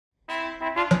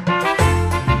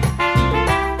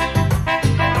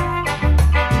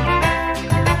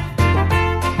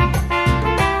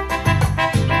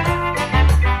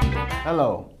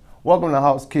Buongiorno. Welcome to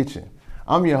Hawk's Kitchen.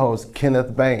 I'm your host,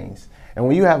 Kenneth Baines. And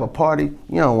when you have a party,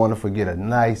 you don't want to forget a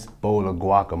nice bowl of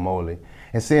guacamole.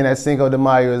 And seeing that Cinco de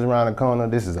Mayo is around the corner,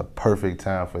 this is a perfect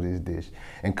time for this dish.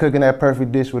 And cooking that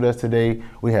perfect dish with us today,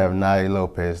 we have Nyah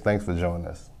Lopez. Thanks for joining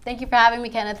us. Thank you for having me,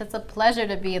 Kenneth. It's a pleasure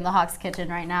to be in the Hawk's Kitchen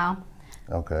right now.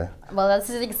 Okay. Well,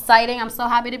 this is exciting. I'm so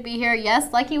happy to be here.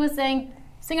 Yes, like he was saying,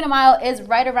 Cinco de Mayo is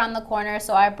right around the corner,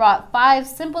 so I brought 5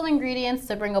 simple ingredients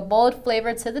to bring a bold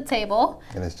flavor to the table.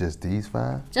 And it's just these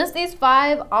 5? Just these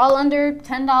 5, all under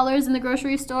 $10 in the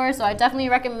grocery store, so I definitely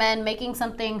recommend making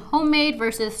something homemade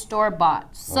versus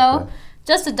store-bought. So,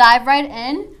 just to dive right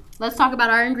in, let's talk about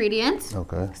our ingredients.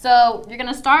 Okay. So, you're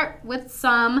going to start with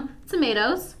some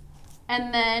tomatoes,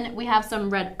 and then we have some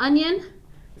red onion,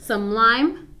 some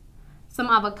lime, some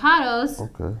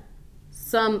avocados,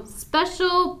 some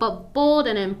special but bold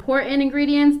and important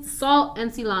ingredients, salt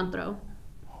and cilantro.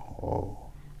 Oh.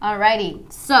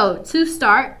 Alrighty, so to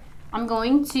start, I'm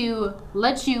going to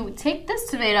let you take this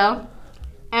tomato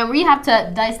and we have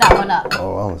to dice that one up.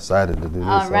 Oh, I'm excited to do this.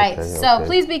 Alright, so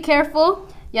please be careful.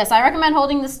 Yes, I recommend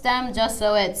holding the stem just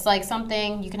so it's like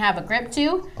something you can have a grip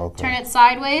to. Turn it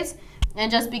sideways and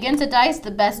just begin to dice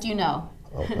the best you know.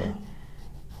 Okay.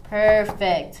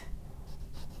 Perfect.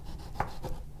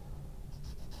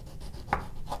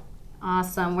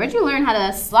 Awesome. Where'd you learn how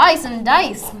to slice and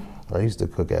dice? I used to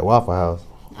cook at Waffle House.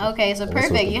 Okay, so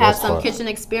perfect. You have some kitchen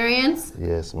experience?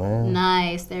 Yes, ma'am.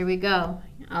 Nice. There we go.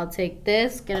 I'll take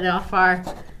this, get it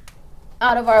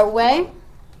out of our way.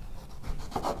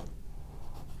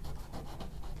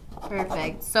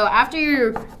 Perfect. So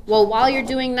while you're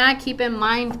doing that, keep in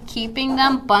mind keeping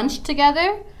them bunched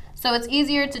together so it's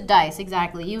easier to dice.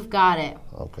 Exactly. You've got it.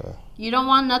 Okay. You don't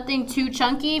want nothing too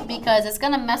chunky because it's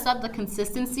going to mess up the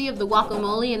consistency of the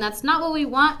guacamole, and that's not what we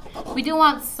want. We do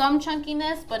want some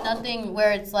chunkiness, but nothing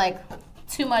where it's like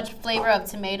too much flavor of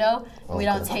tomato and we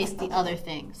don't taste the other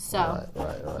things. So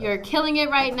you're killing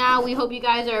it right now. We hope you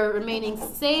guys are remaining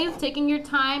safe, taking your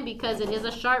time because it is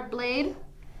a sharp blade.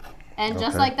 And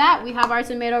just like that, we have our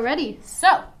tomato ready.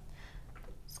 So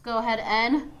let's go ahead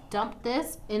and dump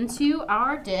this into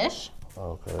our dish.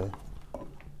 Okay.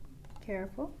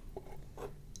 Careful.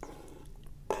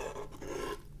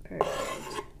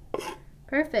 Perfect.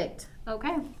 Perfect.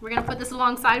 Okay, we're gonna put this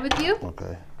alongside with you.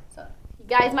 Okay. So you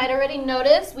guys might already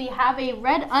notice we have a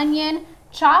red onion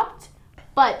chopped,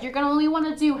 but you're gonna only want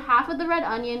to do half of the red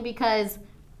onion because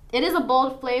it is a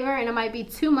bold flavor and it might be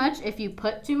too much if you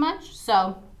put too much.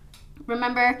 So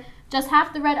remember, just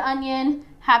half the red onion,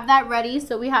 have that ready.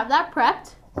 So we have that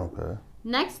prepped. Okay.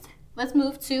 Next, let's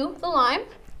move to the lime.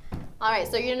 All right,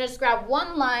 so you're gonna just grab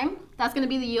 1 lime. That's gonna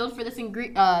be the yield for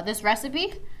this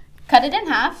recipe. Cut it in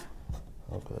half.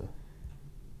 Okay.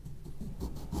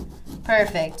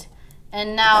 Perfect.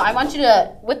 And now I want you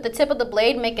to, with the tip of the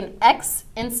blade, make an X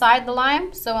inside the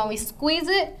lime. So when we squeeze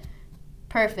it,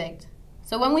 perfect.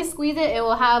 So when we squeeze it, it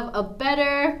will have a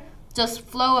better just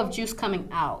flow of juice coming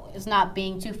out. It's not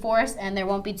being too forced and there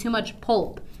won't be too much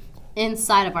pulp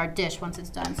inside of our dish once it's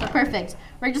done. So perfect.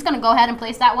 We're just gonna go ahead and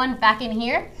place that one back in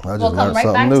here. We'll come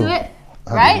right back to it.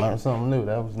 I just learned something new.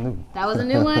 That was new. That was a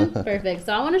new one? Perfect.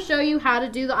 So I want to show you how to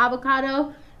do the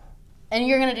avocado, and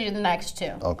you're going to do the next 2.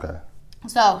 Okay.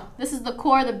 So this is the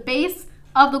core, the base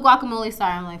of the guacamole.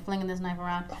 Sorry, I'm like flinging this knife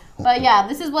around. But yeah,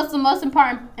 this is what's the most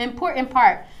important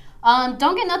part.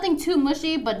 Don't get nothing too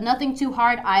mushy, but nothing too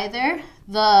hard either.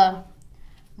 The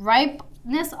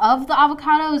ripeness of the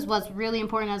avocado is what's really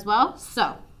important as well.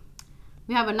 So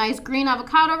we have a nice green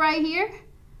avocado right here.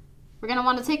 We're going to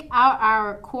want to take out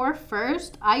our core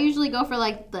first. I usually go for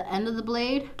like the end of the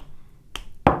blade.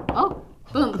 Oh,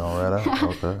 boom. Going right out?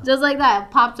 Okay. Just like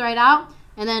that. Popped right out.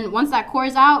 And then once that core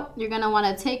is out, you're going to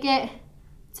want to take it,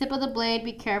 tip of the blade.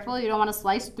 Be careful. You don't want to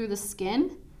slice through the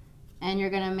skin. And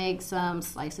you're going to make some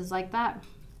slices like that.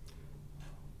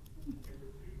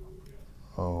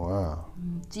 Oh, wow.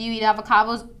 Do you eat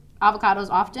avocados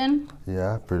often?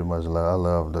 Yeah, I pretty much love. I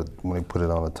love when they put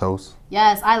it on the toast.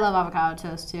 Yes, I love avocado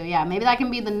toast too. Yeah, maybe that can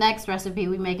be the next recipe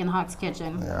we make in Hawk's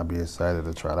Kitchen. Yeah, I'll be excited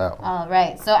to try that one. All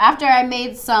right, so after I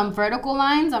made some vertical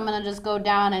lines, I'm gonna just go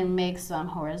down and make some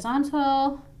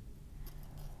horizontal.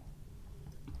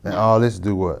 And all this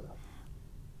do what?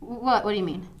 What do you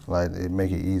mean? Like it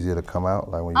make it easier to come out,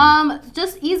 like when you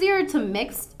just easier to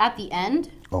mix at the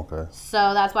end. Okay.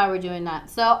 So that's why we're doing that.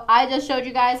 So I just showed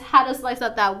you guys how to slice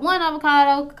up that 1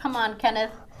 avocado. Come on,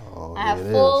 Kenneth. Oh, I have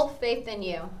full faith in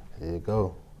you. Here you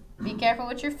go. Be careful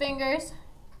with your fingers.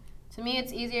 To me,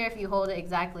 it's easier if you hold it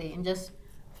exactly and just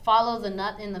follow the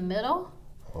nut in the middle.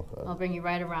 Okay. I'll bring you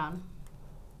right around.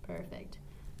 Perfect.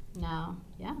 Now,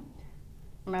 yeah.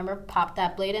 Remember, pop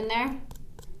that blade in there.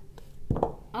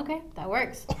 Okay, that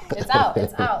works. It's out.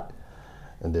 It's out.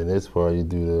 And then this part you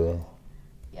do the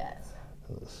Yes.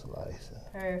 slicing.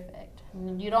 Perfect.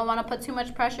 You don't want to put too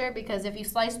much pressure because if you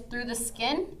slice through the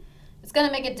skin, it's going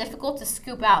to make it difficult to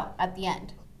scoop out at the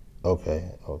end. Okay.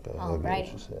 All I get right.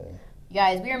 what you're saying. You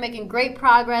guys, we are making great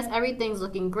progress. Everything's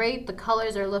looking great. The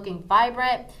colors are looking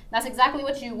vibrant. That's exactly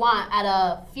what you want at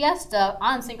a fiesta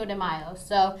on Cinco de Mayo.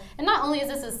 So, and not only is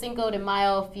this a Cinco de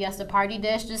Mayo fiesta party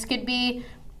dish, this could be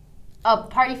a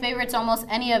party favorite to almost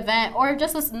any event or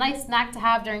just a nice snack to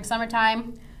have during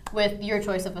summertime with your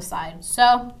choice of a side.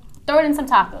 So, throw it in some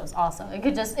tacos also. It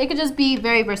could just be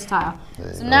very versatile.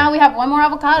 So now we have one more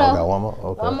avocado. Oh, got one more?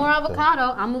 Okay. One more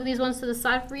avocado. I'll move these ones to the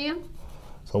side for you.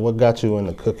 So what got you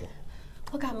into cooking?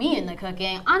 What got me into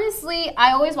cooking? Honestly,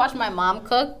 I always watched my mom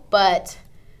cook, but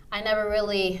I never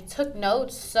really took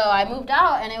notes. So I moved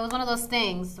out, and it was one of those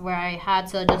things where I had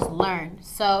to just learn.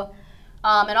 So,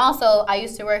 and also I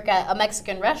used to work at a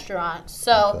Mexican restaurant,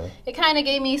 so it kind of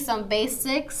gave me some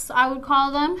basics, I would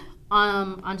call them,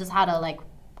 on just how to like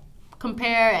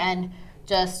compare and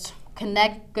just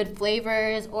connect good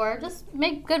flavors or just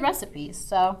make good recipes.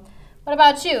 So, what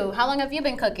about you? How long have you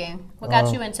been cooking? What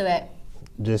got you into it?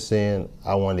 Just saying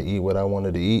I wanted to eat what I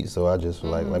wanted to eat, so I just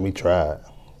like, let me try it.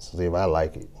 See if I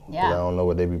like it. Yeah. I don't know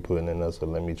what they be putting in there, so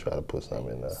let me try to put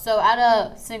something in there. So at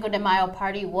a Cinco de Mayo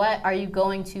party, what are you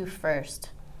going to first?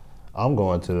 I'm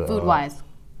going to the Food-wise.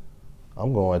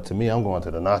 I'm going to the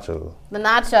nachos. The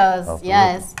nachos, Off the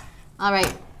yes. All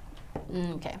right.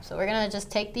 Okay, so we're gonna just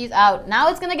take these out. Now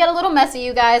it's gonna get a little messy,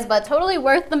 you guys, but totally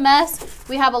worth the mess.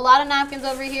 We have a lot of napkins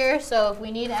over here, so if we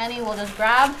need any, we'll just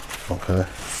grab. Okay.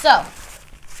 So,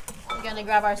 we're gonna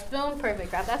grab our spoon. Perfect,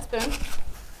 grab that spoon.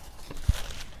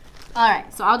 All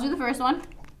right, so I'll do the first one.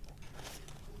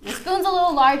 The spoon's a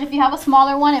little large. If you have a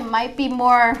smaller one, it might be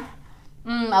more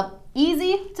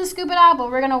easy to scoop it out, but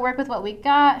we're gonna work with what we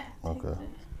got. Okay.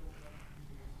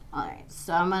 All right,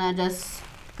 so I'm gonna just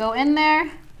go in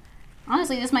there.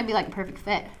 Honestly, this might be like a perfect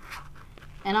fit.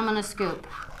 And I'm gonna scoop.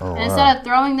 Oh, and instead of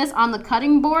throwing this on the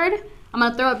cutting board, I'm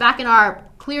gonna throw it back in our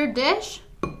clear dish.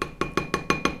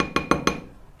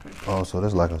 Oh, so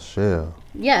that's like a shell.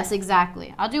 Yes,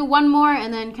 exactly. I'll do one more,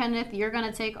 and then Kenneth, you're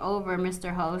gonna take over,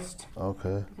 Mr. Host.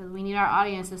 Okay. Because we need our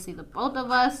audience to see the both of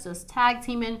us just tag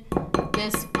teaming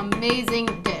this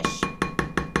amazing dish.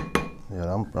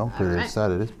 Yeah, I'm pretty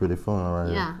excited. It's pretty fun right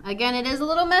here. Yeah, again, it is a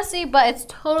little messy, but it's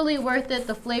totally worth it.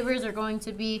 The flavors are going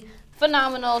to be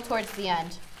phenomenal towards the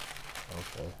end.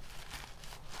 Okay.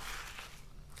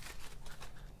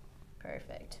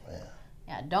 Perfect. Man.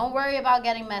 Yeah, don't worry about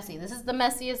getting messy. This is the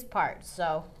messiest part,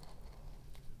 so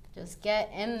just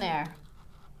get in there.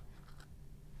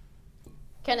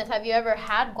 Kenneth, have you ever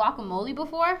had guacamole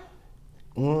before?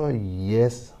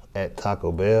 Yes, at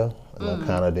Taco Bell, and I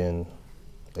kind of didn't.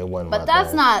 It wasn't. But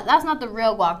that's not the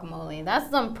real guacamole. That's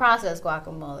some processed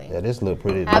guacamole. Yeah, this look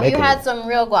pretty. Have you had some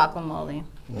real guacamole?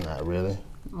 Not really.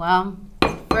 Well,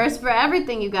 first for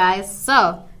everything, you guys.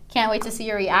 So, can't wait to see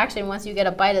your reaction once you get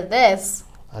a bite of this.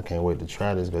 I can't wait to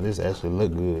try this, because this actually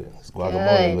look good. This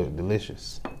guacamole look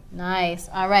delicious. Nice.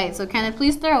 All right. So, Kenneth,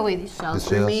 please throw away these shells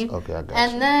for me. Okay, I got you.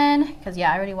 And then, because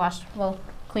I already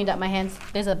cleaned up my hands.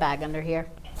 There's a bag under here.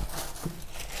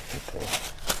 Okay.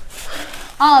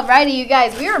 Alrighty, you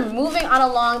guys, we are moving on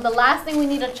along. The last thing we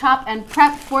need to chop and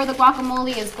prep for the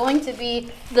guacamole is going to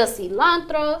be the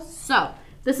cilantro. So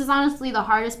this is honestly the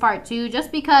hardest part too,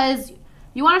 just because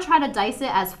you want to try to dice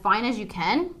it as fine as you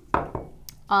can.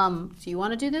 So you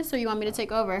want to do this, or you want me to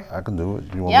take over? I can do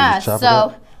it. You want me to chop it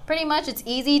up? Pretty much it's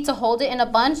easy to hold it in a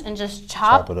bunch and just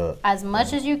chop it up as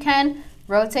much as you can.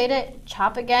 Rotate it,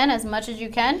 chop again as much as you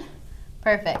can.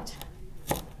 Perfect.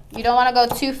 You don't want to go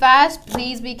too fast.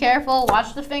 Please be careful.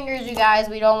 Watch the fingers, you guys.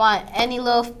 We don't want any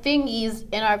little fingies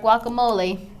in our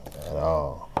guacamole. At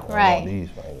all. Right.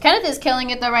 Kenneth is killing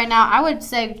it though right now. I would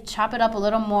say chop it up a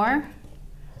little more.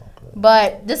 Okay.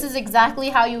 But this is exactly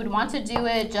how you would want to do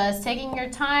it. Just taking your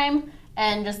time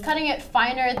and just cutting it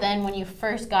finer than when you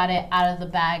first got it out of the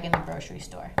bag in the grocery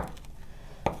store.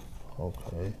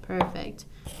 Okay. Perfect.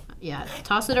 Yeah,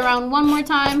 toss it around one more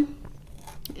time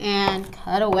and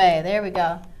cut away. There we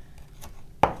go.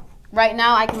 Right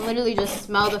now, I can literally just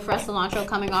smell the fresh cilantro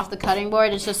coming off the cutting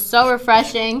board. It's just so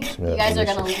refreshing. You guys are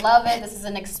going to love it. This is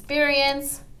an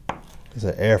experience. It's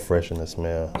an air freshener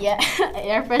smell. Yeah,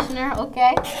 air freshener,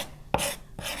 okay.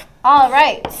 All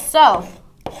right, so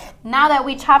now that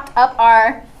we chopped up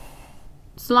our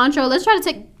cilantro, let's try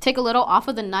to take a little off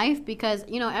of the knife because,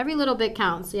 you know, every little bit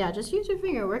counts. Yeah, just use your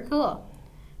finger. We're cool.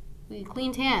 We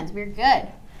cleaned hands. We're good.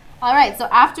 All right, so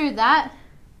after that.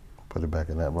 Put it back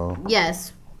in that bowl?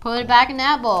 Yes. Put it back in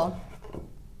that bowl.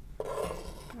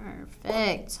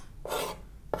 Perfect. I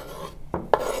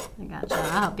gotcha.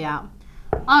 I'll help you out.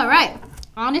 All right.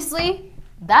 Honestly,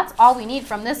 that's all we need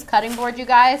from this cutting board, you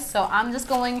guys. So I'm just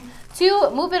going to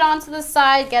move it onto the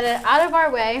side, get it out of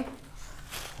our way.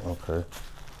 Okay.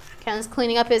 Ken's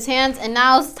cleaning up his hands, and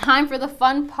now it's time for the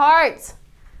fun part.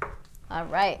 All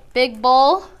right. Big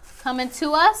bowl coming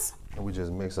to us. And we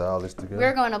just mix all this together?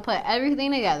 We're going to put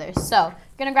everything together. So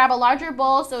you're going to grab a larger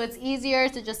bowl so it's easier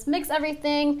to just mix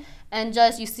everything and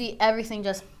just, you see everything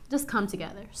just come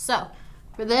together. So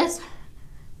for this,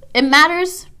 it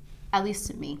matters, at least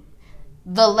to me,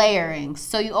 the layering.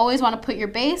 So you always want to put your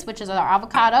base, which is our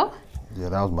avocado. Yeah,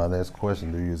 that was my next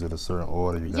question. Do you use it a certain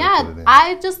order? You Yeah, put it in?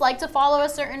 I just like to follow a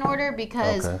certain order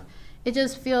because Okay. it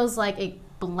just feels like it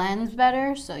blends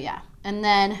better. So yeah, and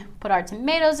then put our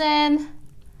tomatoes in.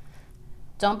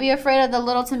 Don't be afraid of the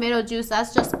little tomato juice.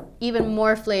 That's just even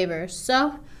more flavor.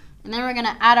 So, and then we're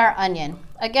gonna add our onion.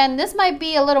 Again, this might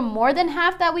be a little more than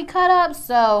half that we cut up,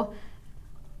 so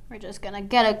we're just gonna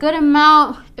get a good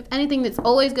amount. If anything, that's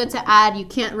always good to add. You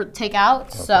can't take out,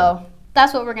 okay. So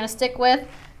that's what we're gonna stick with.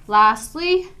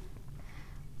 Lastly,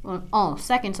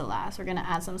 second to last, we're gonna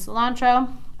add some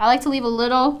cilantro. I like to leave a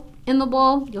little in the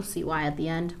bowl. You'll see why at the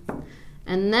end.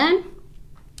 And then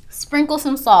sprinkle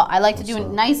some salt. I like to do a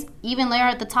nice even layer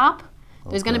at the top.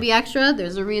 There's gonna be extra,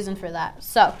 there's a reason for that.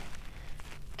 So,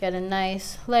 get a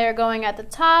nice layer going at the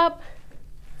top.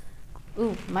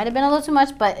 Ooh, might have been a little too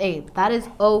much, but hey, that is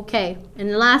okay.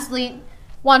 And lastly,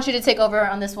 want you to take over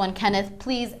on this one, Kenneth.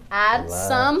 Please add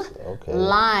some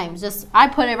limes. Just, I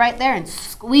put it right there and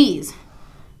squeeze.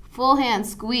 Full hand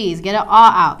squeeze, get it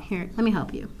all out. Here, let me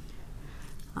help you.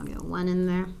 I'll get one in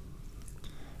there.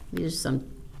 These are some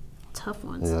tough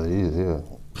ones. Yeah, yeah.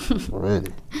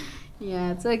 Ready.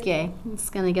 Yeah, it's okay. It's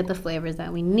gonna get the flavors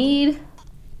that we need.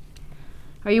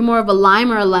 Are you more of a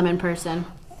lime or a lemon person?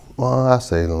 Well, I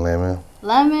say lemon.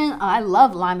 Lemon? Oh, I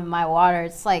love lime in my water.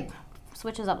 It's like,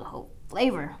 switches up the whole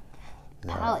flavor.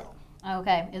 Palate.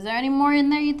 Okay, is there any more in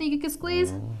there you think you could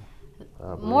squeeze?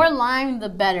 More lime, the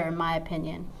better, in my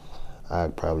opinion.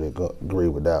 I'd probably agree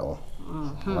with that one.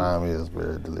 Lime is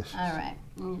very delicious. All right,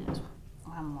 just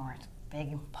one more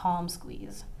big palm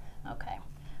squeeze. Okay,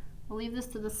 we'll leave this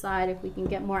to the side. If we can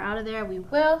get more out of there, we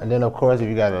will. And then, of course, if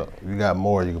you got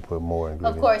more, you can put more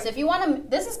ingredients. Of course, if you want to,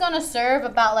 this is gonna serve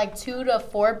about like 2 to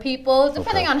 4 people,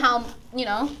 depending on how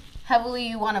heavily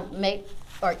you want to make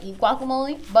or eat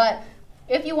guacamole. But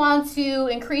if you want to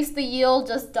increase the yield,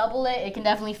 just double it. It can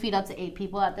definitely feed up to 8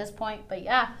 people at this point. But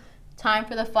yeah, time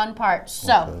for the fun part.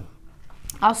 So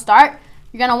I'll start.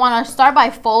 You're gonna want to start by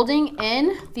folding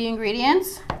in the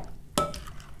ingredients.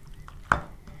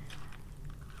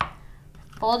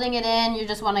 Folding it in, you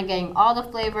just want to get all the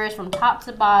flavors from top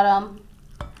to bottom.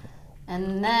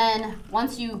 And then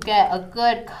once you get a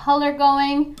good color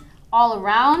going all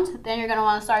around, then you're going to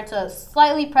want to start to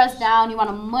slightly press down. You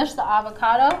want to mush the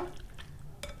avocado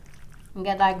and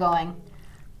get that going.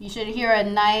 You should hear a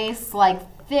nice, like,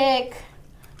 thick,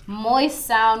 moist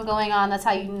sound going on. That's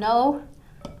how you know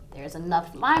there's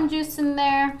enough lime juice in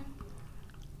there.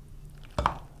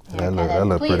 That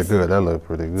look pretty good. That look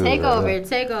pretty good. Take over,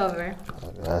 take over.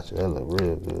 I got you. That look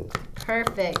real good.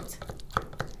 Perfect.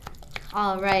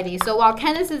 Alrighty. So while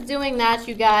Kenneth is doing that,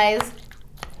 you guys,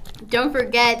 don't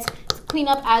forget to clean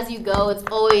up as you go. It's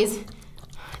always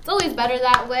better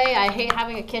that way. I hate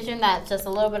having a kitchen that's just a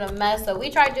little bit of a mess. So we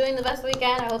try doing the best we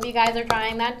can. I hope you guys are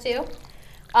trying that too.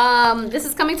 This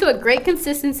is coming to a great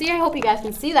consistency. I hope you guys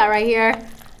can see that right here.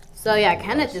 So yeah,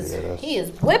 Kenneth he is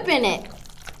whipping it.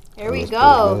 There we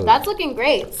go. That's looking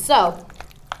great. So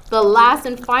the last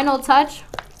and final touch,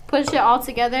 push it all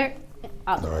together.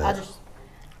 I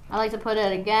like to put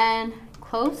it again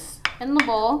close in the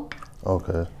bowl.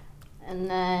 Okay. And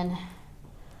then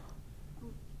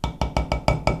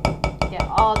get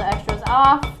all the extras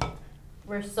off.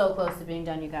 We're so close to being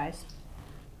done, you guys.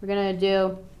 We're gonna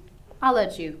do, I'll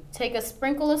let you take a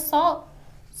sprinkle of salt,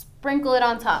 sprinkle it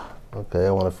on top. Okay,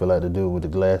 I want to feel like the dude with the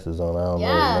glasses on. I don't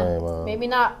know his name. Maybe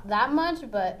not that much,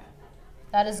 but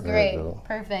that is great.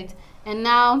 Perfect. And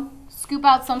now scoop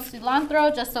out some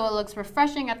cilantro just so it looks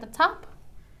refreshing at the top.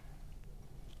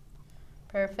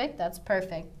 Perfect. That's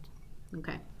perfect.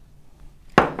 Okay.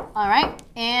 All right.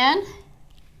 And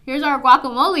here's our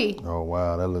guacamole. Oh,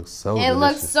 wow. That looks so delicious. It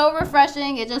looks so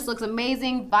refreshing. It just looks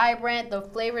amazing, vibrant. The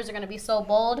flavors are going to be so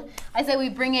bold. I say we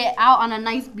bring it out on a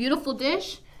nice, beautiful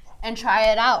dish and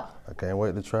try it out. I can't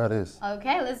wait to try this.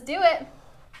 Okay, let's do it.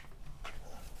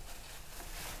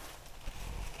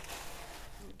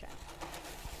 Okay.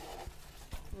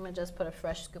 I'm gonna just put a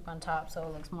fresh scoop on top so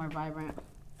it looks more vibrant.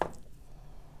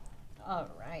 All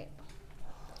right.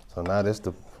 So now this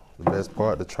the the best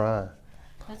part, the trying,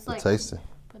 the tasting.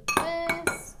 Put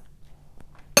this.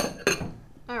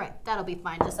 All right, that'll be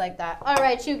fine, just like that. All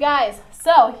right, you guys.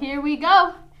 So here we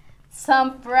go.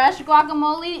 Some fresh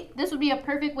guacamole. This would be a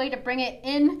perfect way to bring it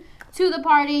in to the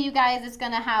party, you guys. It's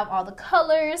gonna have all the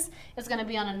colors. It's gonna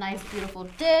be on a nice, beautiful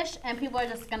dish, and people are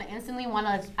just gonna instantly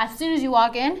wanna, as soon as you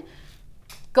walk in,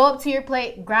 go up to your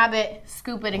plate, grab it,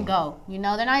 scoop it, and go. You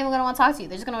know, they're not even gonna wanna talk to you.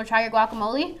 They're just gonna try your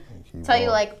guacamole, tell you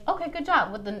like, okay, good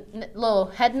job, with the little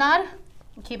head nod,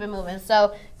 and keep it moving.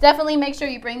 So definitely make sure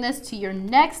you bring this to your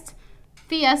next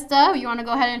fiesta. You wanna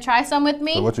go ahead and try some with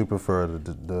me? So what you prefer,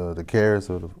 the carrots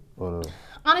or the...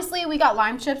 Honestly, we got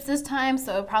lime chips this time,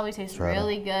 so it probably tastes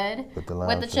really good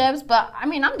with the chips. But I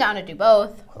mean, I'm down to do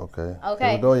both. Okay. Okay.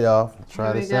 Here we go, y'all.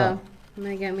 Try this out. I'm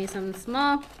gonna get me something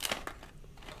small.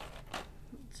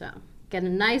 So get a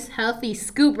nice, healthy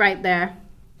scoop right there.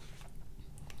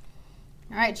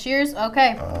 All right, cheers.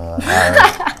 Okay. All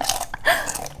right.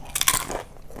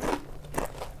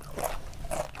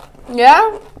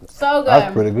 Yeah. So good.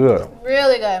 That's pretty good.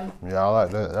 Really good. Yeah, I like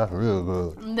that. That's real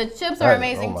good. The chips are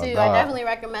amazing too. I definitely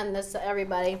recommend this to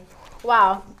everybody.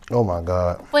 Wow. Oh my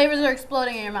God. Flavors are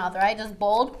exploding in your mouth, right? Just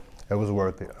bold. It was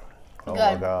worth it. Oh Good.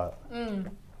 My God.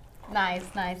 Nice,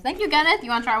 nice. Thank you, Kenneth.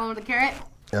 You want to try one with the carrot?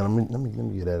 Yeah, let me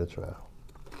give that a try.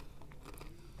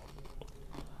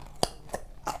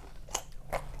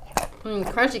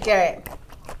 Crunchy carrot.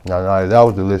 No, that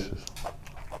was delicious.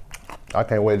 I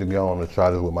can't wait to get home and try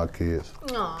this with my kids.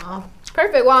 Aw,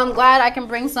 perfect. Well, I'm glad I can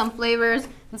bring some flavors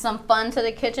and some fun to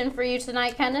the kitchen for you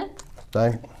tonight, Kenneth.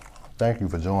 Thank you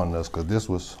for joining us, because this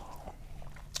was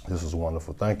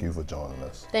wonderful. Thank you for joining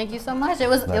us. Thank you so much. It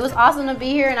was awesome to be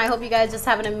here, and I hope you guys just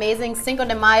have an amazing Cinco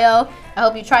de Mayo. I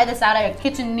hope you try this out at a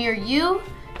kitchen near you.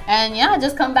 And yeah,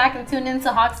 just come back and tune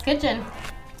into Hawk's Kitchen.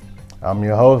 I'm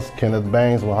your host, Kenneth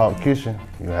Baines with Hawk's Kitchen.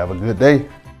 You have a good day.